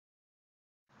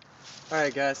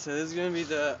Alright guys, so this is going to be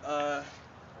the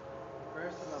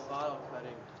first of my bottle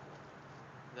cutting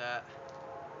that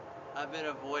I've been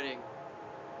avoiding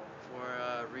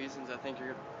for reasons I think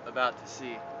you're about to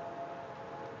see,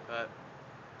 but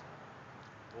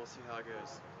we'll see how it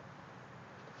goes.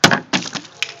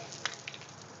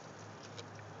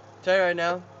 Tell you right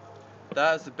now,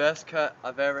 that is the best cut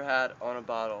I've ever had on a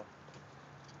bottle,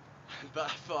 by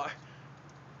far.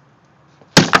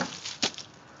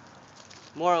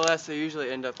 More or less they usually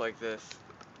end up like this,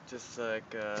 just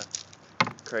like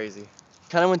crazy.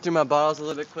 Kind of went through my bottles a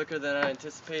little bit quicker than I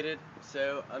anticipated,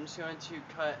 so I'm just going to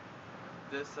cut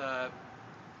this,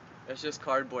 it's just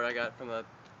cardboard I got from a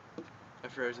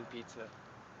frozen pizza.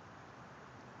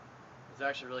 It's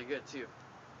actually really good too.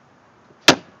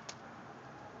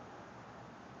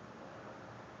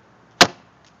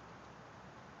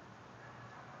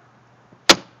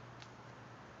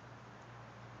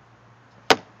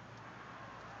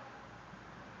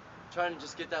 Trying to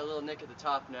just get that little nick at the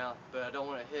top now, but I don't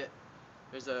want to hit.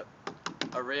 There's a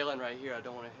railing right here I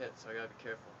don't want to hit, so I gotta be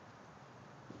careful.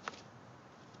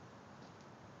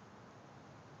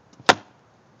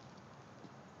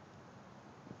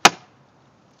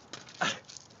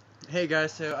 Hey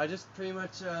guys, so I just pretty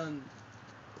much I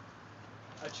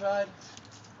tried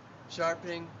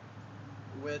sharpening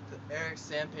with Eric's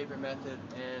sandpaper method,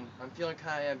 and I'm feeling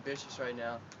kind of ambitious right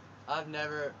now.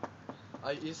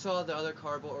 You saw the other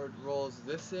cardboard rolls.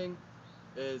 This thing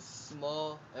is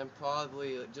small and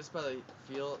probably just by the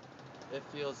feel, it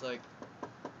feels like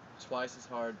twice as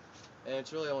hard, and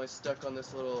it's really only stuck on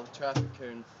this little traffic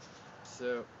cone.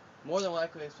 So more than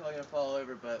likely it's probably gonna fall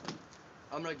over, but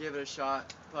I'm gonna give it a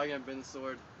shot. Probably gonna bend the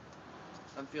sword.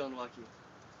 I'm feeling lucky.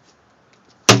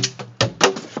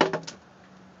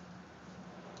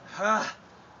 Ha!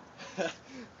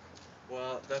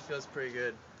 Well, that feels pretty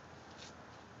good.